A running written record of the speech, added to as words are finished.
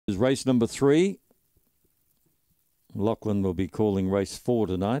race number 3. Lachlan will be calling race 4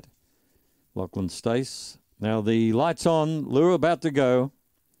 tonight. Lachlan Stace. Now the lights on. Lure about to go.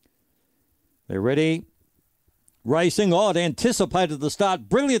 They're ready. Racing. Odd anticipated the start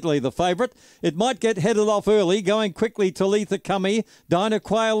brilliantly, the favourite. It might get headed off early. Going quickly, Talitha Cummy. Dinah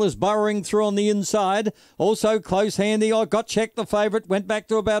Quayle is burrowing through on the inside. Also close handy. I got checked the favourite. Went back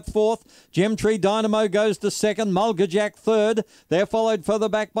to about 4th. Gemtree Dynamo goes to 2nd. Mulgajack 3rd. They're followed further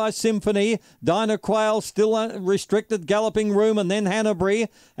back by Symphony. Dinah Quayle still restricted galloping room, and then Hanbury.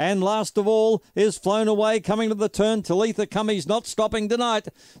 And last of all is Flown Away coming to the turn. Talitha Cummy's not stopping tonight.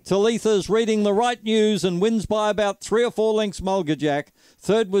 Talitha's reading the right news and wins by about 3 or 4 lengths. Mulgajack.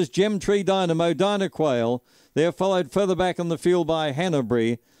 3rd was Gemtree Dynamo, Dinah Quayle. They're followed further back in the field by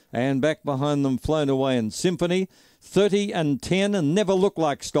Hanbury, and back behind them Flown Away and Symphony. 30 and 10 and never looked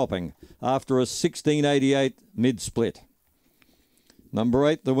like stopping after a 16.88 mid-split. Number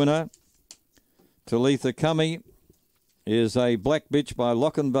 8, the winner, Talitha Cummy, is a black bitch by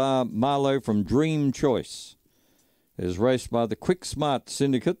Lochinvar Marlowe from Dream Choice. Is raced by the Quick Smart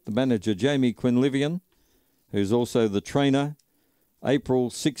Syndicate, the manager Jamie Quinlivian, who's also the trainer. April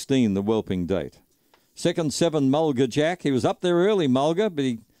 16, the whelping date. 2nd, 7, Mulgajack. He was up there early, Mulga, but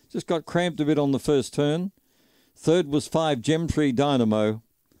he just got cramped a bit on the first turn. 3rd was 5, Gemtree Dynamo.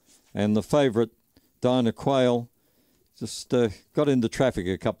 And the favourite, Dinah Quayle, just got into traffic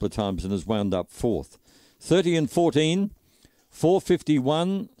a couple of times and has wound up 4th. 30 and 14, 451,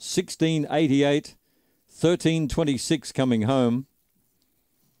 1688, 1326 coming home.